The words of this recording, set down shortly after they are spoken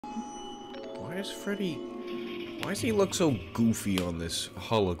Why is Freddy... Why does he look so goofy on this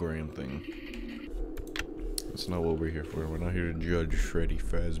hologram thing? That's not what we're here for. We're not here to judge Freddy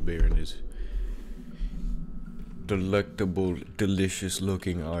Fazbear and his delectable, delicious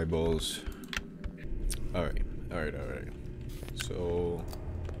looking eyeballs. Alright. So,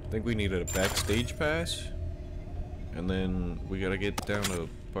 I think we needed a backstage pass. And then we gotta get down to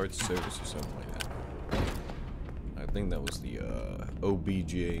parts service or something like that. I think that was the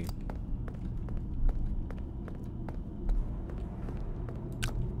OBJ.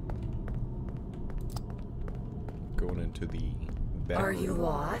 Going into the back Are room. you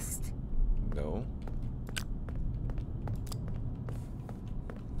lost? No.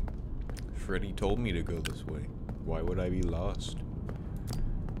 Freddy told me to go this way. Why would I be lost?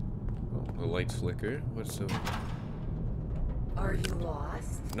 Oh, the lights flicker. What's the... Are you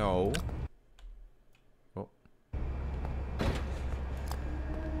lost? No. Oh.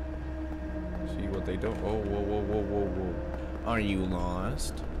 See what they don't... Oh, whoa. Are you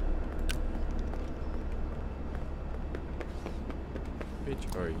lost?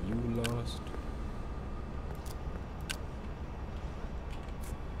 Bitch, are you lost?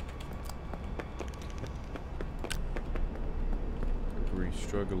 We're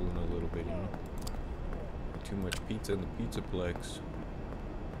struggling a little bit here. Too much pizza in the pizzaplex.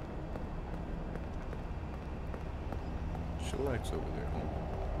 Chillax over there, huh?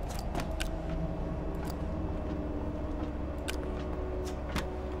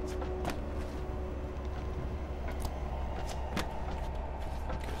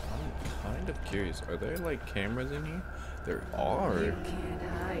 I'm kind of curious. Are there like cameras in here? There are. You can't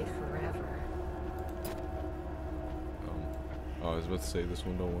hide forever. Oh, I was about to say this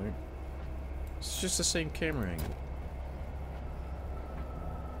one don't work. It's just the same camera angle.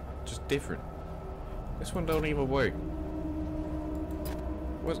 Just different. This one don't even work.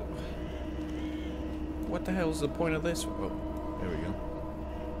 What the hell is the point of this? Oh, there we go.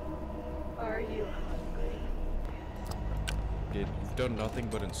 Are you hungry? You've done nothing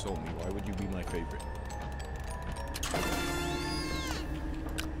but insult me. Why would you be my favorite?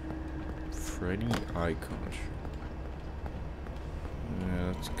 Freddy icon.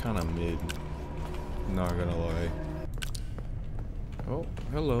 Yeah, it's kind of mid. Not gonna lie. Oh,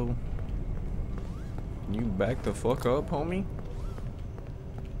 hello. Can you back the fuck up, homie?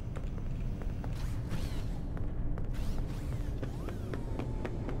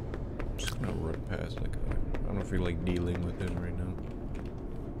 I'm just gonna run past that guy. I don't feel like dealing with him right now.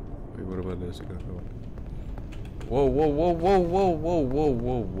 Wait, what about this guy? Whoa.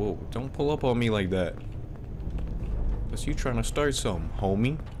 Don't pull up on me like that. That's you trying to start something,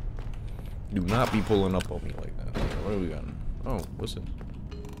 homie. Do not be pulling up on me like that. What do we got? Oh, what's it?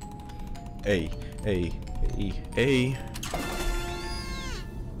 Hey.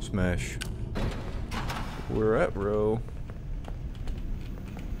 Smash. Where at, bro?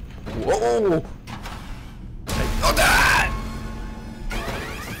 Whoa! Hey, oh, God!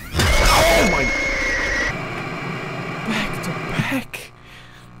 Oh my! Back to back.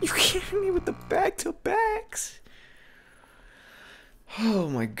 You kidding me with the back to backs? Oh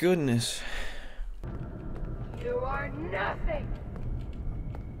my goodness. You are nothing.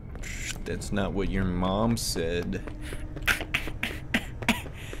 That's not what your mom said.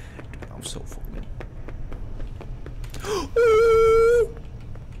 I'm so funny.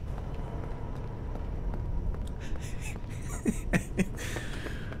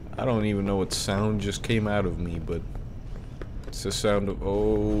 I don't even know what sound just came out of me, but it's the sound of...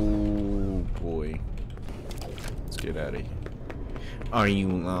 Oh boy. Let's get out of here. Are you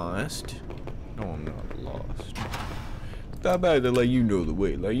lost? No, I'm not lost. Stop acting like you know the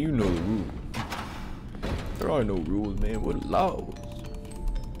way, like you know the rules. There are no rules, man. What laws?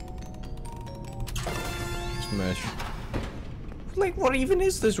 Smash. Like, what even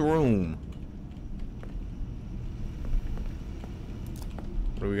is this room?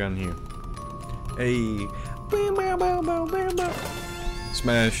 What do we got in here? Hey.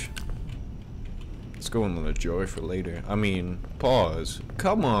 Smash. Let's go in the joy for later. I mean, pause.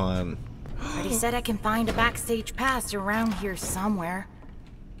 Come on. Freddy said I can find a backstage pass around here somewhere.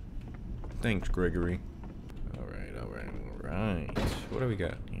 Thanks, Gregory. Alright. What do we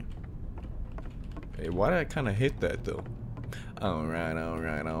got here? Hey, why did I kind of hit that, though? Alright.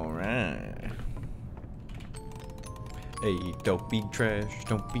 Hey, don't be trash.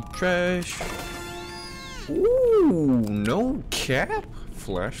 Ooh, no cap?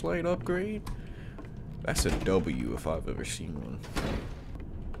 Flashlight upgrade? That's a W if I've ever seen one.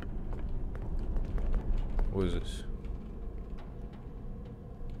 What is this?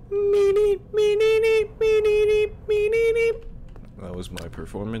 That was my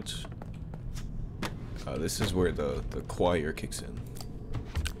performance. This is where the choir kicks in.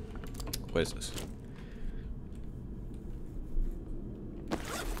 What is this?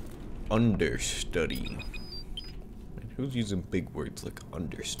 Understudy. Who's using big words like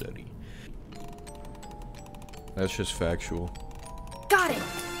understudy? That's just factual. Got it!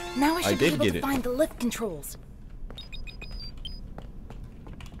 Now I should be able to it. find the lift controls.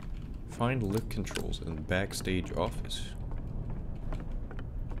 Find lift controls in the backstage office.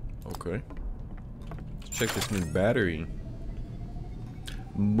 Okay. Let's check this new battery.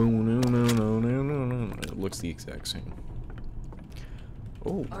 It looks the exact same.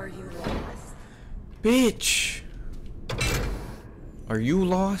 Oh. Are you lost? Bitch! Are you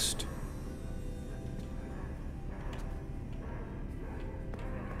lost?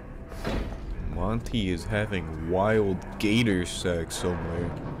 Monty is having wild gator sex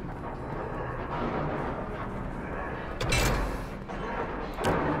somewhere.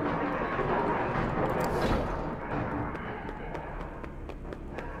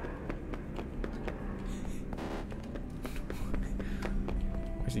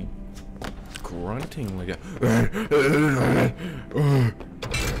 Is he grunting like that?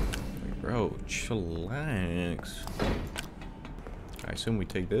 Bro, chillax. I assume we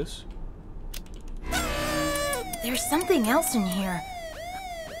take this. There's something else in here.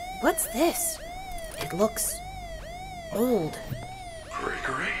 What's this? It looks old.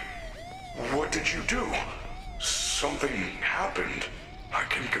 Gregory? What did you do? Something happened. I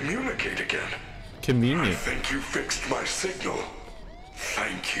can communicate again. I Convenient. think you fixed my signal.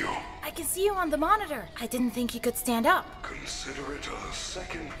 Thank you. I can see you on the monitor. I didn't think you could stand up. Consider it a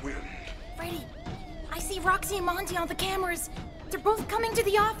second wind. Freddy, I see Roxy and Monty on the cameras. They're both coming to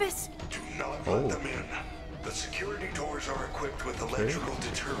the office. Do not let them in. The security doors are equipped with electrical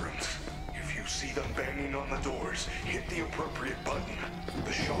deterrents. If you see them banging on the doors, hit the appropriate button.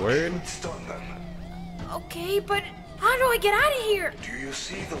 The shock should stun them. Okay, but how do I get out of here? Do you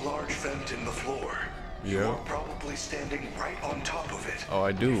see the large vent in the floor? You Yeah. are probably standing right on top of it. Oh,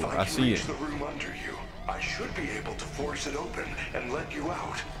 I do. If I can see reach it. the room under you, I should be able to force it open and let you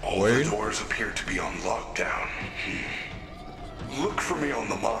out. All Word? the doors appear to be on lockdown. Look for me on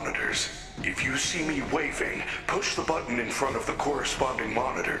the monitors. If you see me waving, push the button in front of the corresponding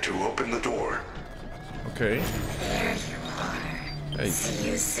monitor to open the door. Okay. There you are. Hey, See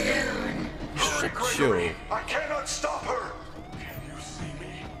you soon. Hurry, chill. Gregory! I cannot stop her! Can you see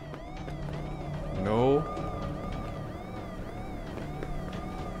me? No.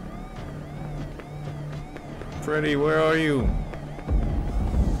 Freddy, where are you?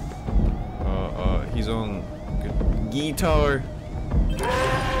 He's on guitar. He's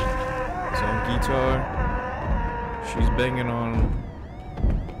on guitar. She's banging on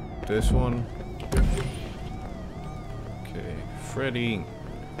this one. Okay, Freddy.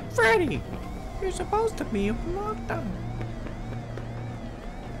 Freddy! You're supposed to be on lockdown.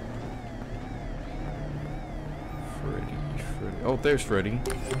 Freddy. Oh, there's Freddy.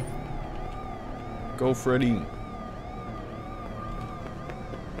 Go, Freddy.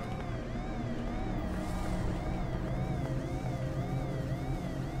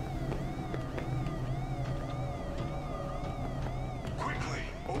 Quickly,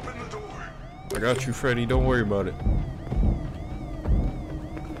 open the door. I got you, Freddy. Don't worry about it.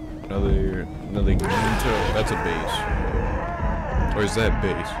 Another guitar. That's a bass. Or is that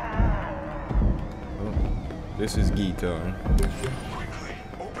bass? Oh, this is guitar. Quickly,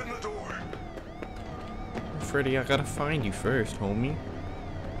 open the door. Freddy, I gotta find you first, homie.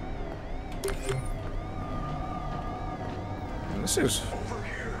 This is Over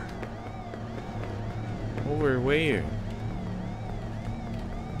here. over where?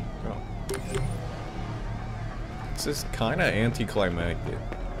 Oh. This is kinda anticlimactic.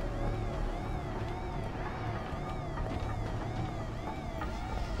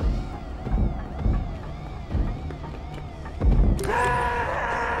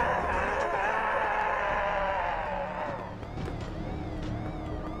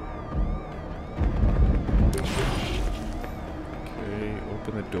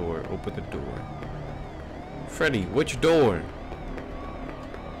 Open the door. Freddy, which door?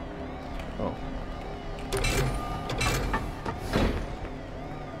 Oh.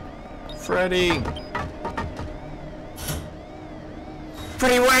 Freddy!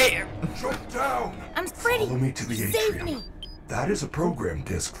 Freddy, wait! Jump down! I'm Freddy. Follow me to the Save atrium. me. That is a program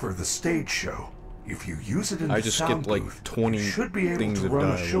disc for the stage show. If you use it in I the just sound skipped like booth, 20 you should be able things to of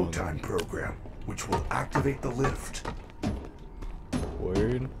run a dialogue. Showtime program, which will activate the lift.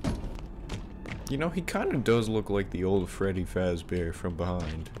 Word. You know, he kind of does look like the old Freddy Fazbear from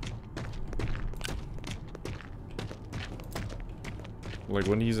behind. Like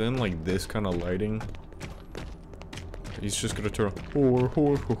when he's in like this kind of lighting, He's just gonna turn.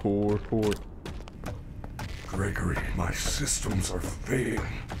 Whore. Gregory, my systems are failing.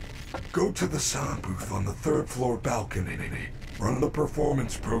 Go to the sound booth on the 3rd floor balcony. Run the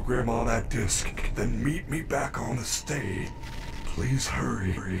performance program on that disc, then meet me back on the stage. Please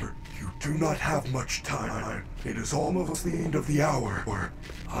hurry. You do not have much time. It is almost the end of the hour.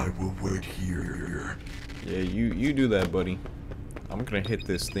 I will wait here. Yeah, you do that, buddy. I'm gonna hit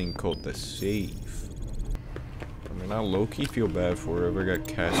this thing called the safe. I mean, I low-key feel bad for whoever got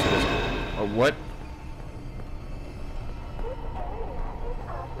casted. Oh, what?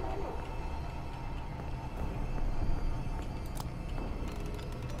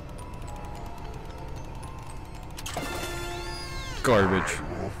 Garbage.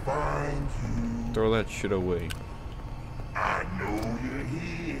 Throw that shit away. I know you're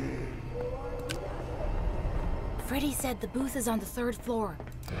here. Freddy said the booth is on the 3rd floor.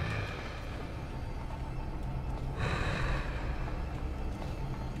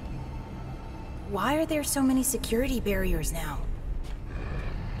 Why are there so many security barriers now?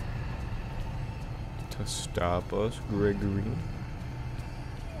 To stop us, Gregory.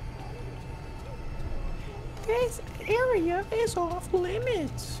 This area is off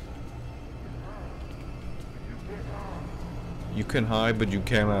limits. You can hide, but you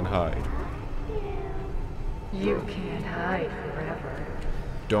cannot hide. You can't hide forever.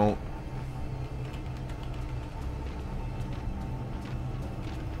 Don't.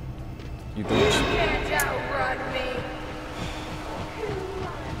 You don't. Can't outrun me.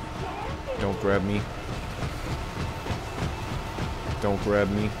 Don't grab me. Don't grab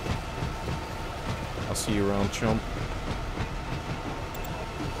me. I'll see you around, chump.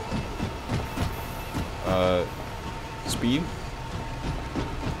 Speed?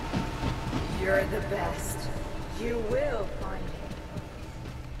 You're the best. You will find it.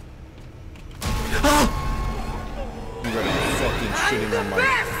 You gotta be fucking shitting on my...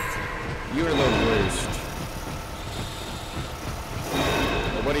 You're the worst.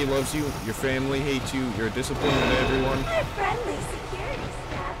 Nobody loves you, your family hates you, you're a disappointment to everyone. My friendly security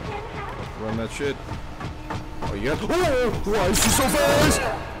staff can help. Run that shit. Oh, yeah. Oh, why is she so fast?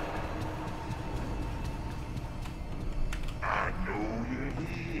 I know you're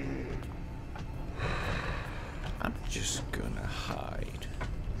here. I'm just gonna hide.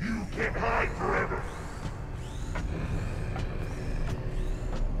 You can't hide forever.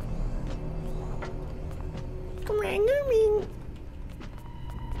 Gregory.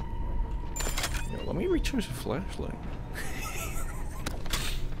 Yo, let me recharge the flashlight.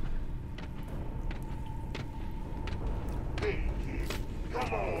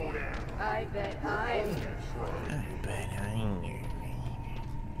 Come on now. I bet I'm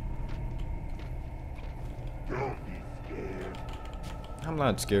Don't be scared. I'm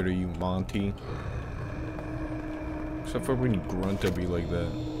not scared of you, Monty. Except for when you grunt at me like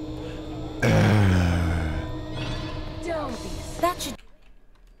that. don't be That should...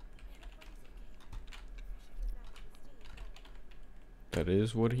 That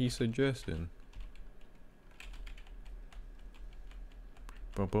is what he suggested.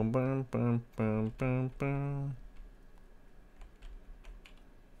 Bum bum bum bum bum bum bum.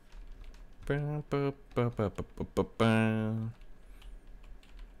 Bum bum bum bum bum bum bum.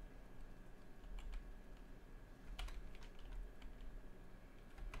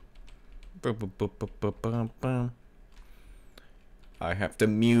 Bum bum bum bum bum bum. I have to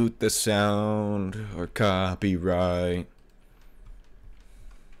mute the sound or copyright.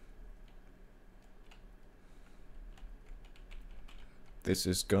 This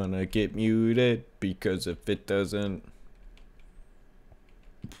is gonna get muted because if it doesn't...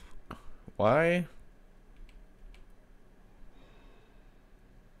 Why?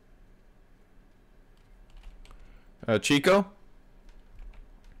 Chico?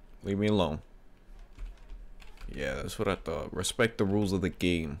 Leave me alone. Yeah, that's what I thought. Respect the rules of the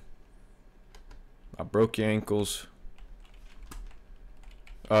game. I broke your ankles.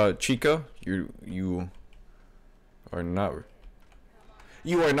 Chica, you are not...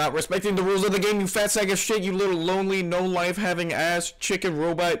 You are not respecting the rules of the game, you fat sack of shit, you little lonely, no life having ass, chicken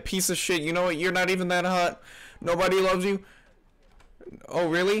robot, piece of shit. You know what? You're not even that hot. Nobody loves you. Oh,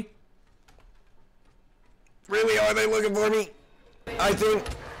 really? Really? Are they looking for me? I think...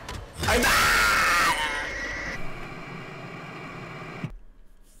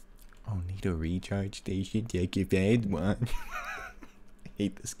 Oh, need a recharge station? Take if I had one. I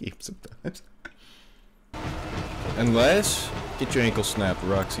hate this game sometimes. Unless... Get your ankle snapped,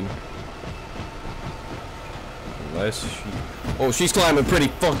 Roxy. Unless she... Oh, she's climbing pretty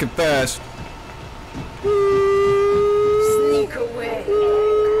fucking fast. sneak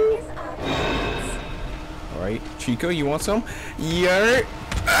away. Alright, Alright, Chico, you want some? Yeah.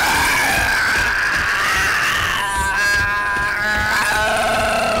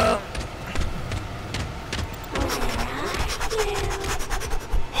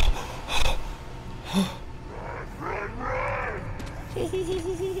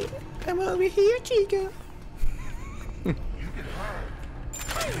 I'm over here, Chico.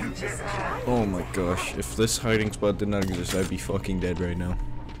 Oh my gosh, if this hiding spot did not exist, I'd be fucking dead right now.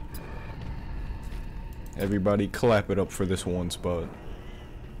 Everybody clap it up for this one spot.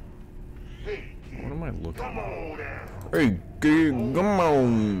 What am I looking at? Hey, kid, come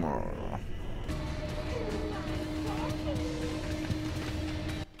on.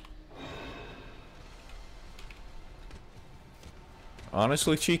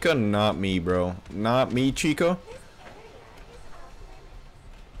 Honestly, Chica, not me, bro. Not me, Chica.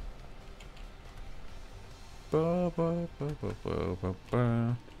 Ba, ba, ba, ba, ba, ba,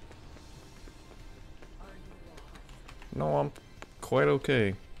 ba. No, I'm quite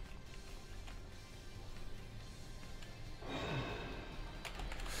okay.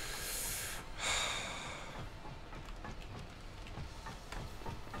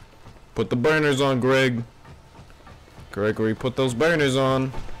 Put the burners on, Greg. Gregory, put those burners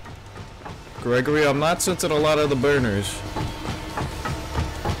on. Gregory, I'm not sensing a lot of the burners.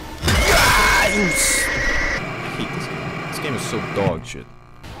 I hate this game. This game is so dog shit.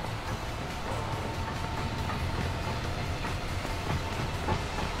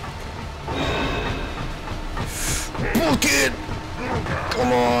 Book it!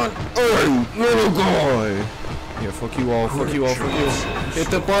 Come on! Hey, little guy! Yeah, fuck you all, fuck you all, fuck you all. Hit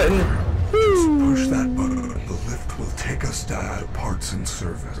the button! Push that button. The lift will take us down to parts and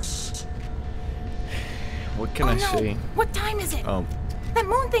service. What can I say? What time is it? That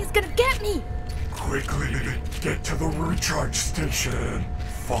moon thing's gonna get me! Quickly, get to the recharge station.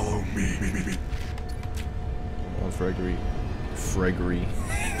 Follow me. Oh, Gregory. Gregory.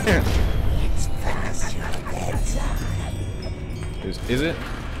 It's past your bedtime. Is it?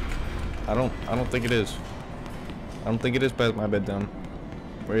 I don't think it is. I don't think it is past my bedtime.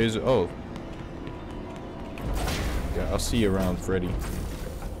 Where is it? Oh. Yeah, I'll see you around, Freddy.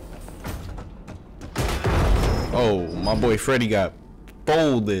 Oh, my boy Freddy got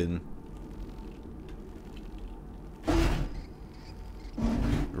folded.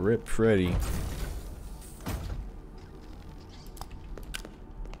 Rip Freddy.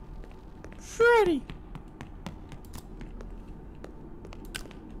 Freddy.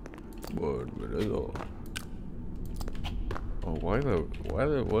 Oh,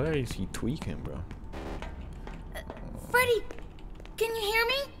 why is he tweaking, bro? Freddy! Can you hear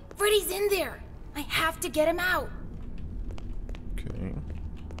me? Freddy's in there. I have to get him out. Okay.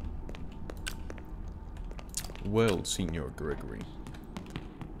 Well, Senor Gregory.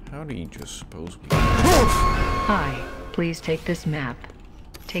 How do you just suppose we... Hi, please take this map.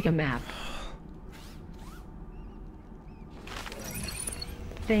 Take a map.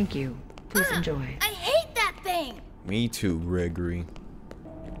 Thank you. Please enjoy. I hate that thing! Me too, Gregory.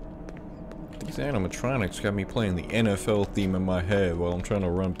 These animatronics got me playing the NFL theme in my head while I'm trying to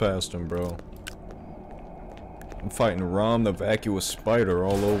run past them, bro. I'm fighting Rom the vacuous spider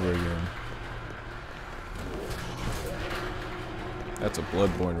all over again. That's a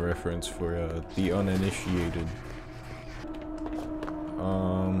Bloodborne reference for the uninitiated.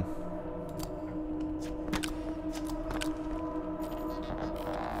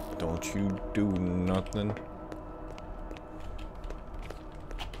 Don't you do nothing.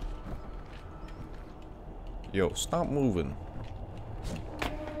 Yo, stop moving.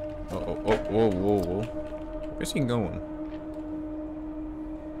 Whoa. Where's he going?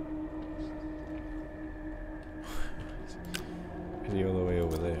 Is he all the way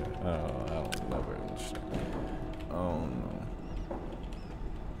over there? Oh, I don't never understand. Oh no.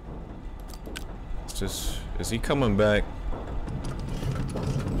 It's just, is he coming back?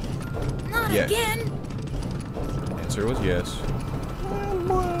 Not Yes. again! Answer was yes.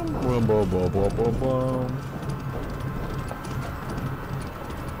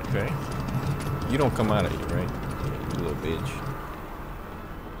 Okay. You don't come out of here, right? You little bitch.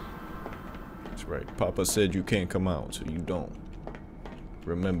 That's right. Papa said you can't come out, so you don't.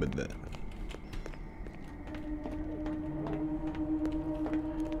 Remember that.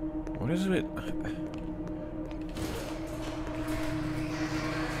 What is it?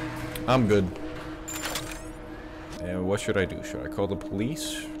 I'm good. And what should I do? Should I call the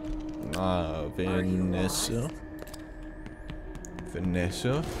police?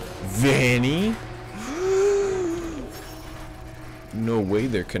 Vanessa. Vanny? No way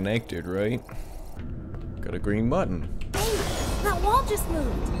they're connected, right? Got a green button. Hey, that wall just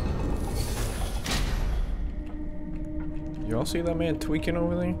moved. Y'all see that man tweaking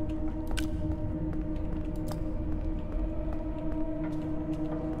over there?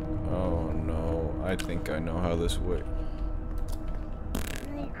 Oh no, I think I know how this works.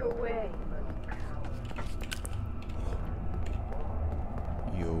 Sneak away, little cow.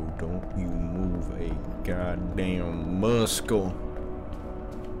 Yo, don't you move a goddamn muscle.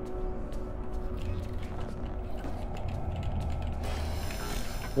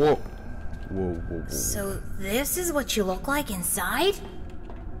 Whoa. Whoa, whoa, whoa. So this is what you look like inside?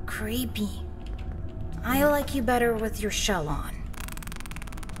 Creepy. I like you better with your shell on.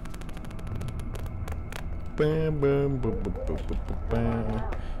 Bam, bam, bam, bam, bam, bam, bam.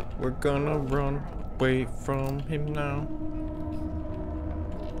 We're gonna run away from him now.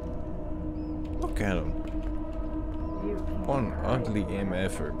 Look at him. One ugly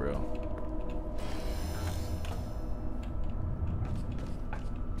MFer, bro.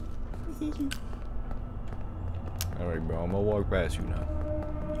 Alright, bro, I'm gonna walk past you now.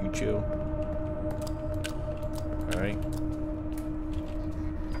 You chill. Alright.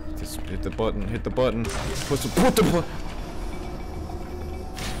 Just hit the button, hit the button. Put the button.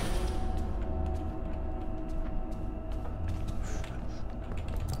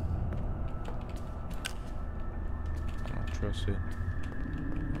 I don't trust it.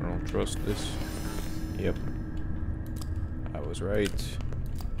 I don't trust this. Yep. I was right.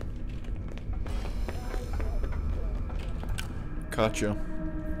 Gotcha.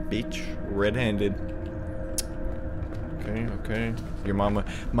 Bitch. Red-handed. Okay, okay. Your mama.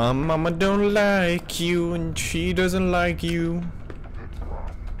 My mama don't like you and she doesn't like you.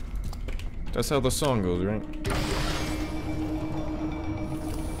 That's how the song goes, right?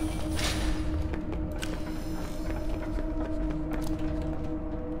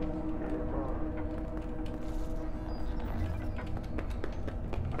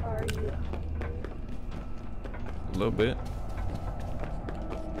 Are you? A little bit.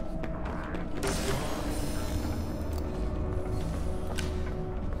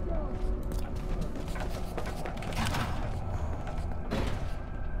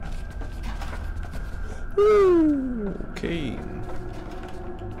 Okay.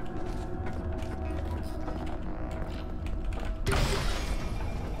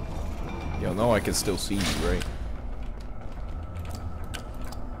 Y'all know I can still see you, right?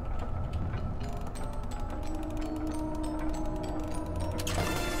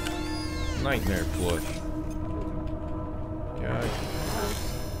 Nightmare plush. Yeah,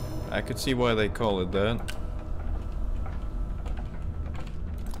 I could see why they call it that.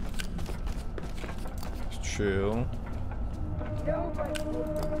 Chill.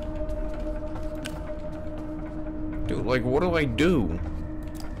 Dude, like, what do I do?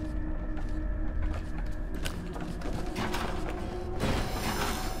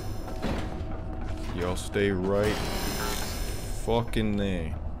 Y'all stay right fucking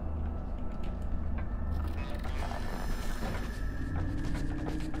there.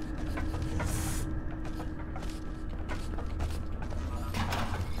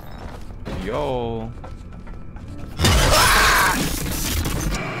 Yo.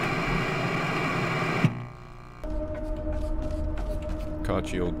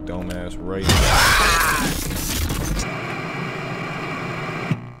 Caught your dumbass right.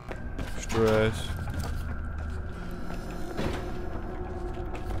 Stress.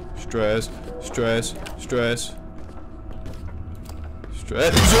 Stress. Stress. Stress.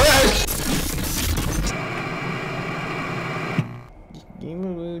 Stress. Stress! Game a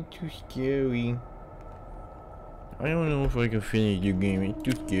little too scary. I don't know if I can finish the game. It's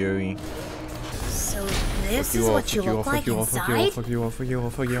too scary. So this is what you look like inside? Fuck you off.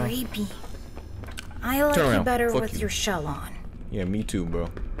 Creepy. I like you better with your shell on. Yeah, me too, bro.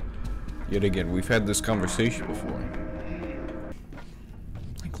 Yet again, we've had this conversation before.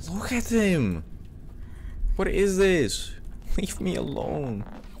 Like, look at him. What is this? Leave me alone.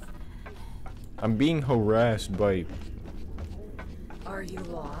 I'm being harassed by... Are you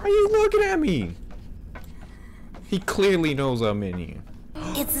lost? Why are you looking at me? He clearly knows I'm in here.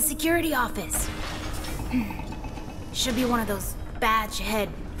 It's the security office. Should be one of those badge head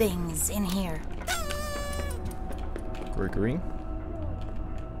things in here. Gregory?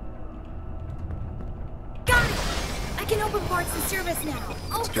 Got it! I can open parts and service now.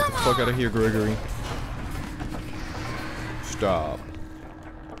 Oh, Get come the fuck on! out of here, Gregory. Stop.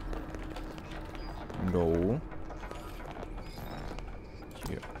 No.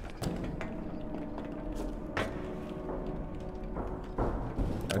 Yeah.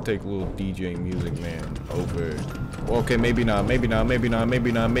 I take little DJ Music Man over. Okay, maybe not.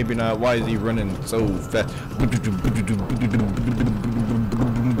 Why is he running so fast?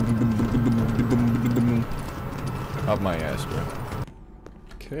 Up my ass, bro.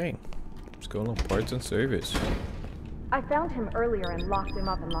 Okay. Let's go on parts and service. I found him earlier and locked him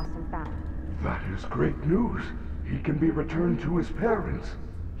up and lost and found. That is great news. He can be returned to his parents.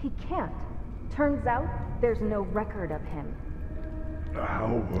 He can't. Turns out, there's no record of him.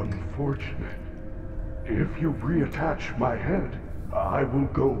 How unfortunate. If you reattach my head, I will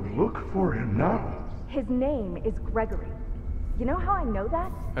go look for him now. His name is Gregory. You know how I know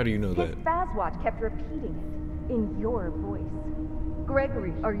that? How do you know His that? Fazwatch kept repeating it, in your voice.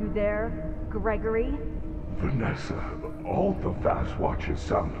 Gregory, are you there? Gregory? Vanessa, all the Fazwatches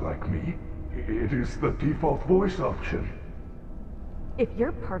sound like me. It is the default voice option. If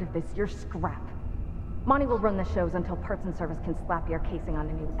you're part of this, you're scrap. Monty will run the shows until Parts and Service can slap your casing on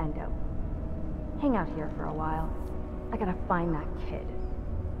a new endo. Hang out here for a while. I gotta find that kid.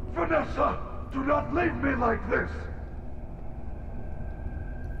 Vanessa, do not leave me like this!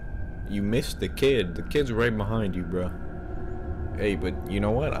 You missed the kid. The kid's right behind you, bro. Hey, but you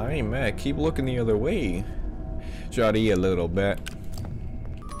know what? I ain't mad. Keep looking the other way. Shawty a little bit.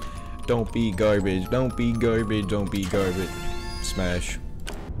 Don't be garbage. Don't be garbage. Don't be garbage. Smash.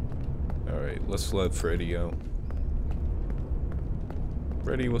 Alright, let's let Freddy out.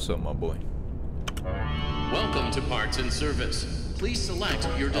 Freddy, what's up, my boy? Welcome to Parts and Service. Please select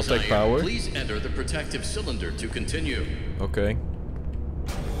your I'll desire. take power. Please enter the protective cylinder to continue. Okay.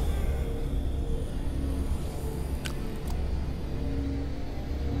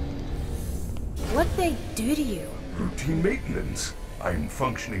 What'd they do to you? Routine maintenance. I'm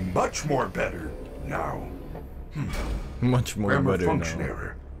functioning much more better now. Much more Grammar better function now.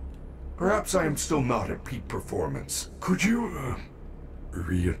 error. Perhaps I am still not at peak performance. Could you,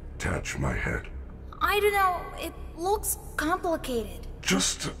 reattach my head? I don't know. It looks complicated.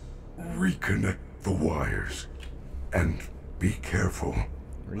 Just reconnect the wires. And be careful.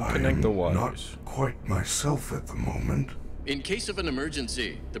 Reconnect the wires. Not quite myself at the moment. In case of an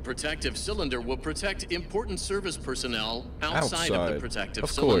emergency, the protective cylinder will protect important service personnel outside of the protective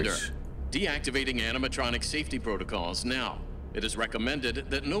cylinder. Course. Deactivating animatronic safety protocols now. It is recommended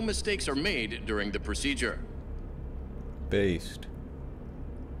that no mistakes are made during the procedure. Based.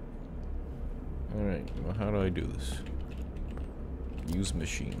 Alright, well, how do I do this? Use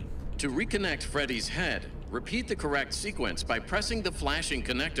machine. To reconnect Freddy's head, repeat the correct sequence by pressing the flashing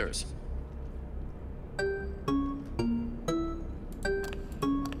connectors.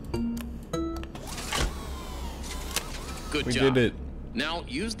 Good We job. did it. Now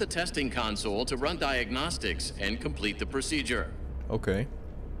use the testing console to run diagnostics and complete the procedure. Okay.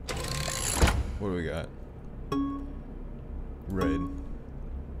 What do we got? Red.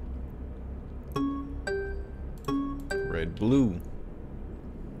 Red, blue.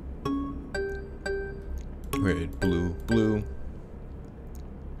 Red, blue, blue.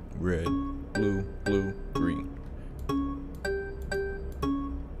 Red, blue, blue, green.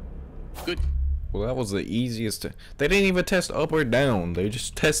 Good. Well, that was the easiest. They didn't even test up or down. They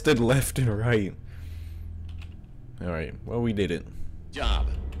just tested left and right. Alright, well, we did it. Job.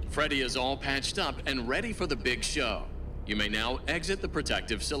 Freddy is all patched up and ready for the big show. You may now exit the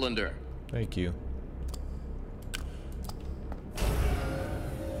protective cylinder. Thank you.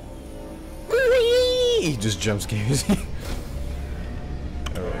 He just jump scares you.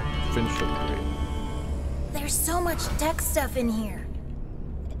 Alright, finish upgrade. There's so much tech stuff in here.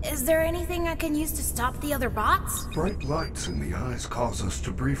 Is there anything I can use to stop the other bots? Bright lights in the eyes cause us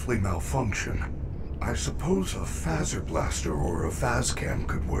to briefly malfunction. I suppose a phaser blaster or a phascam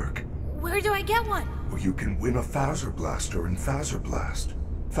could work. Where do I get one? Or you can win a phaser blaster in Phaser Blast.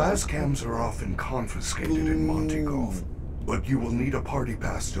 Phascams are often confiscated in Monte Golf, but you will need a party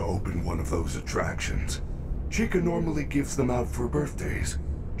pass to open one of those attractions. Chica normally gives them out for birthdays.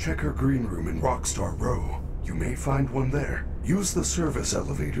 Check her green room in Rockstar Row. You may find one there. Use the service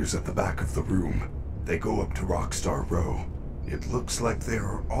elevators at the back of the room. They go up to Rockstar Row. It looks like they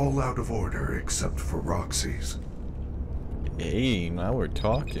are all out of order except for Roxy's. Hey, now we're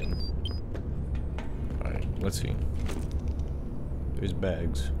talking. Alright, let's see. There's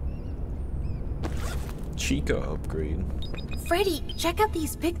bags. Chica upgrade. Freddy, check out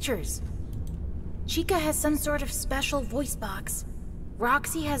these pictures. Chica has some sort of special voice box.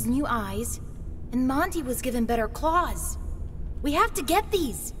 Roxy has new eyes. And Monty was given better claws. We have to get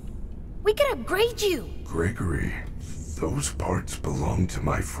these. We can upgrade you. Gregory, those parts belong to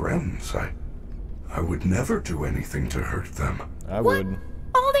my friends. I would never do anything to hurt them. I What? would.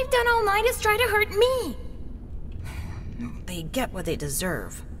 All they've done all night is try to hurt me. They get what they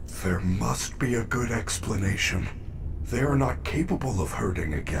deserve. There must be a good explanation. They are not capable of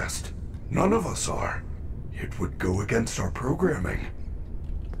hurting a guest. None of us are. It would go against our programming.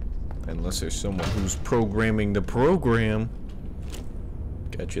 Unless there's someone who's programming the program.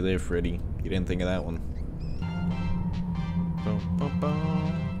 Got you there, Freddy. You didn't think of that one.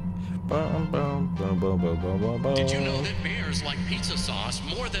 Did you know that bears like pizza sauce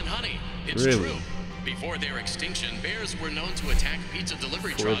more than honey? It's really? True. Before their extinction, bears were known to attack pizza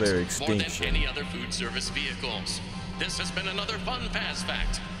delivery Before trucks more than any other food service vehicles. This has been another fun fast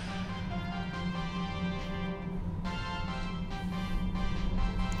fact.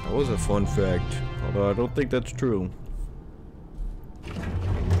 That was a fun fact, although I don't think that's true.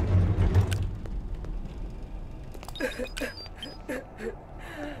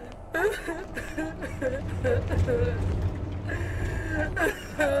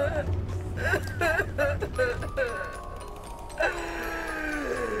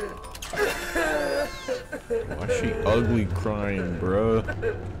 Why is she ugly crying, bruh?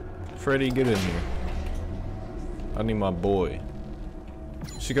 Freddy, get in here. I need my boy.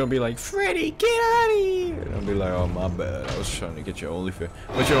 She's gonna be like, Freddy, get out of here! And I'll be like, oh, my bad. I was trying to get your OnlyFans.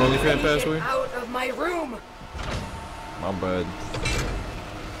 What's your OnlyFans password? Out of my room! My bad.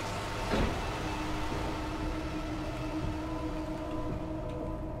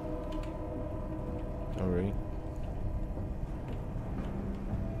 Alright.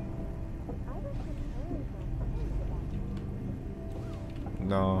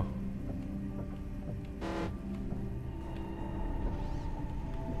 No.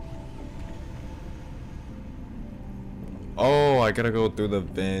 Oh, I gotta go through the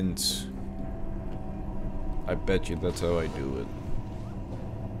vents. I bet you that's how I do it.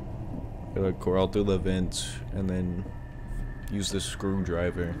 Gotta crawl through the vents and then use the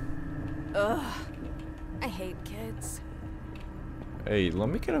screwdriver. Ugh. I hate kids. Hey, let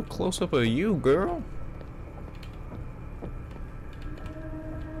me get a close-up of you, girl.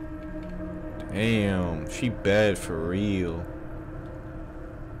 Damn, she bad for real.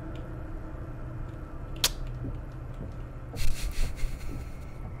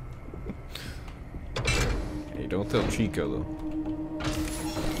 Hey, don't tell Chica though.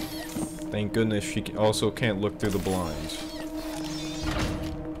 Thank goodness she also can't look through the blinds.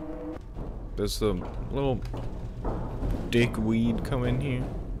 Does the little dickweed come in here?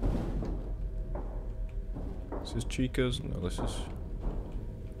 Is this Chica's? No, this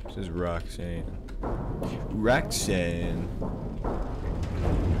is Roxanne. Roxanne.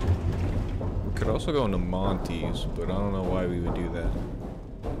 We could also go into Monty's, but I don't know why we would do that.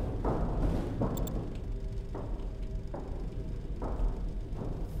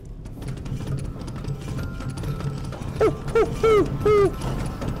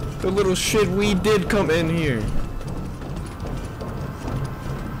 The little shit we did come in here.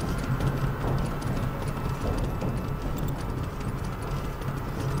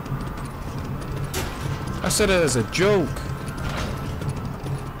 I said it as a joke.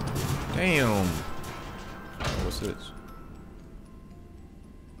 Damn. What's this?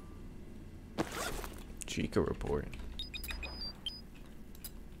 Chica report.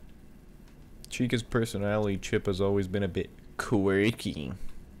 Chica's personality chip has always been a bit quirky.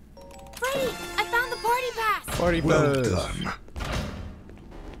 Freddy, I found the party pass. Party Well pass. done.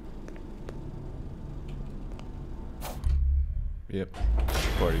 Yep.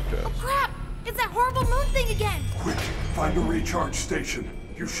 Party pass. Crap! It's that horrible moon thing again! Quick, find a recharge station.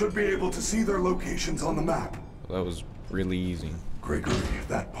 You should be able to see their locations on the map. That was really easy. Gregory,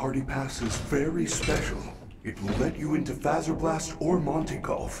 that party pass is very special. It will let you into Phaser Blast or Monty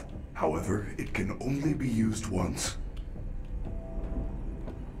Golf. However, it can only be used once.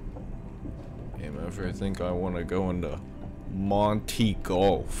 Damn, if I think I want to go into Monty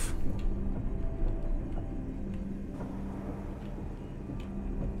Golf.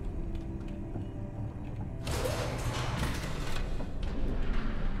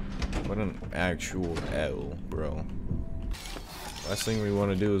 What an actual L, bro. Last thing we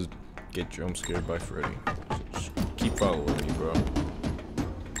want to do is get jump scared by Freddy. So just keep following me, bro.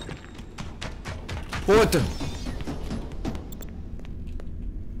 What the?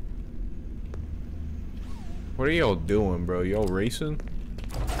 What are y'all doing, bro? Y'all racing?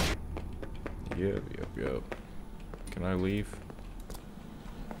 Yep. Can I leave?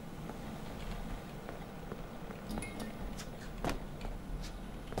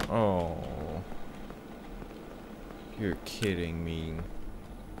 Oh. You're kidding me.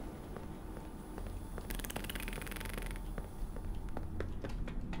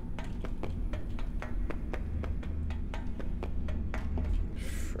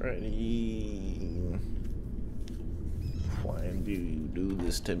 Freddy. Why do you do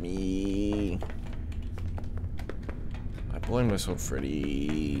this to me? I blame myself,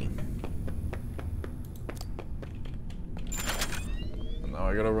 Freddy. And now I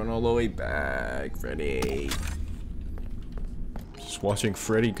I gotta run all the way back, Freddy. Just watching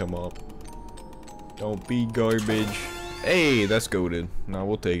Freddy come up. Don't be garbage. Hey, that's goated. Nah,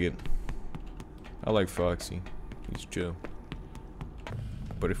 we'll take it. I like Foxy. He's chill.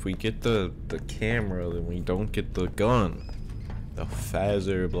 But if we get the camera, then we don't get the gun. The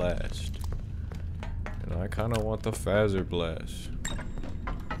Phaser Blast. And I kind of want the Phaser Blast.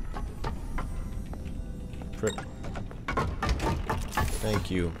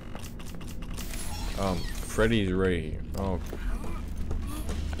 Thank you. Freddy's right here. Oh.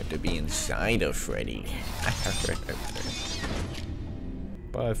 I have to be inside of Freddy.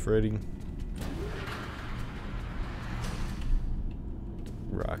 Bye, Freddy.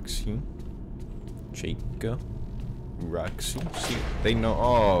 Roxy. Chica. Roxy. See, they know.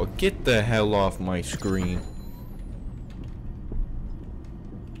 Oh, get the hell off my screen.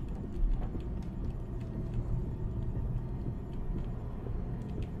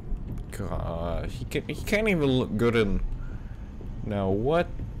 God, he can't even look good in. Now what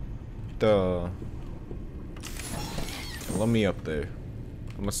the? Let me up there.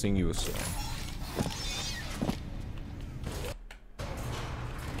 I'm gonna sing you a song.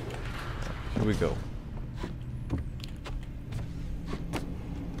 Here we go.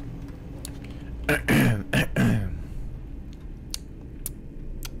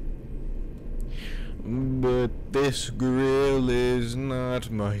 But this grill is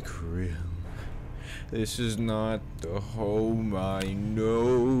not my grill. This is not the home I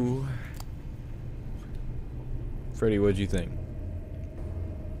know. Freddy, what'd you think?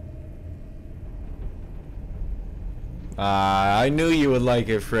 I knew you would like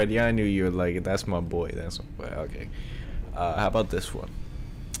it, Freddy. I knew you would like it. That's my boy. That's my boy. Okay. How about this one?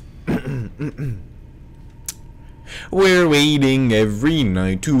 We're waiting every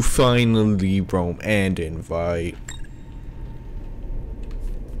night to finally roam and invite.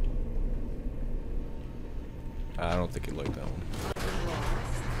 I don't think you like that one.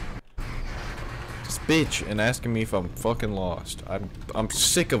 This bitch and asking me if I'm fucking lost. I'm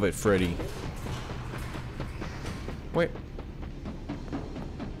sick of it, Freddy. Wait.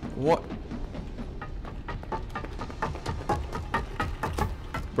 What?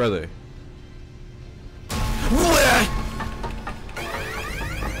 Brother. You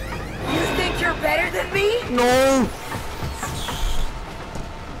think you're better than me? No!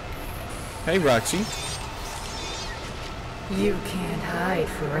 Hey, Roxy. You can't hide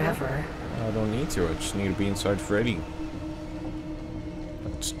forever. I don't need to. I just need to be inside Freddy.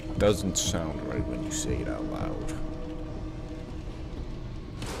 That doesn't sound right when you say it out loud.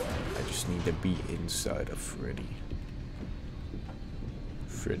 I just need to be inside of Freddy.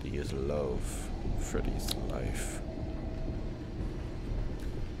 Freddy is love. Freddy is life.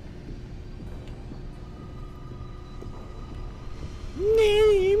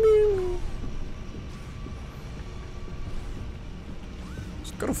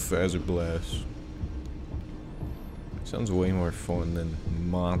 Let's go to Phaser Blast. Sounds way more fun than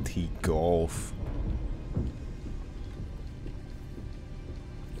Monty Golf.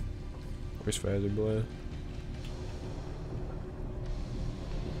 Where's Phaser Blast?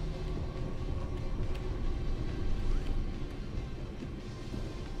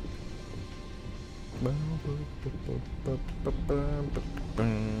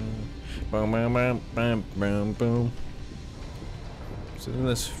 So isn't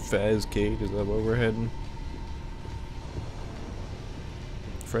this Phascade? Is that where we're heading?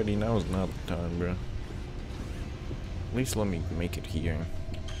 Freddy, now is not the time, bro. At least let me make it here.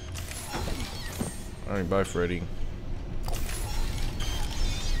 Alright, bye, Freddy.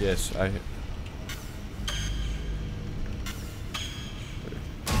 Yes,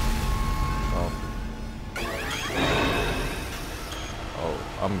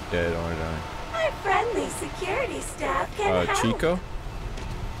 I'm dead, aren't I? Our friendly security staff can help. Chico?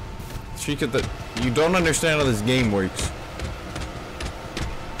 Chico, you don't understand how this game works.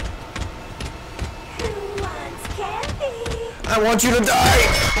 Who wants candy? I want you to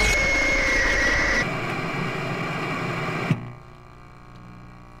die!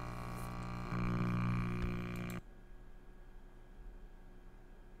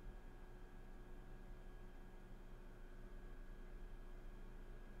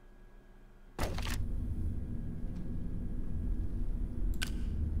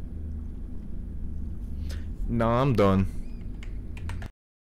 Nah, I'm done.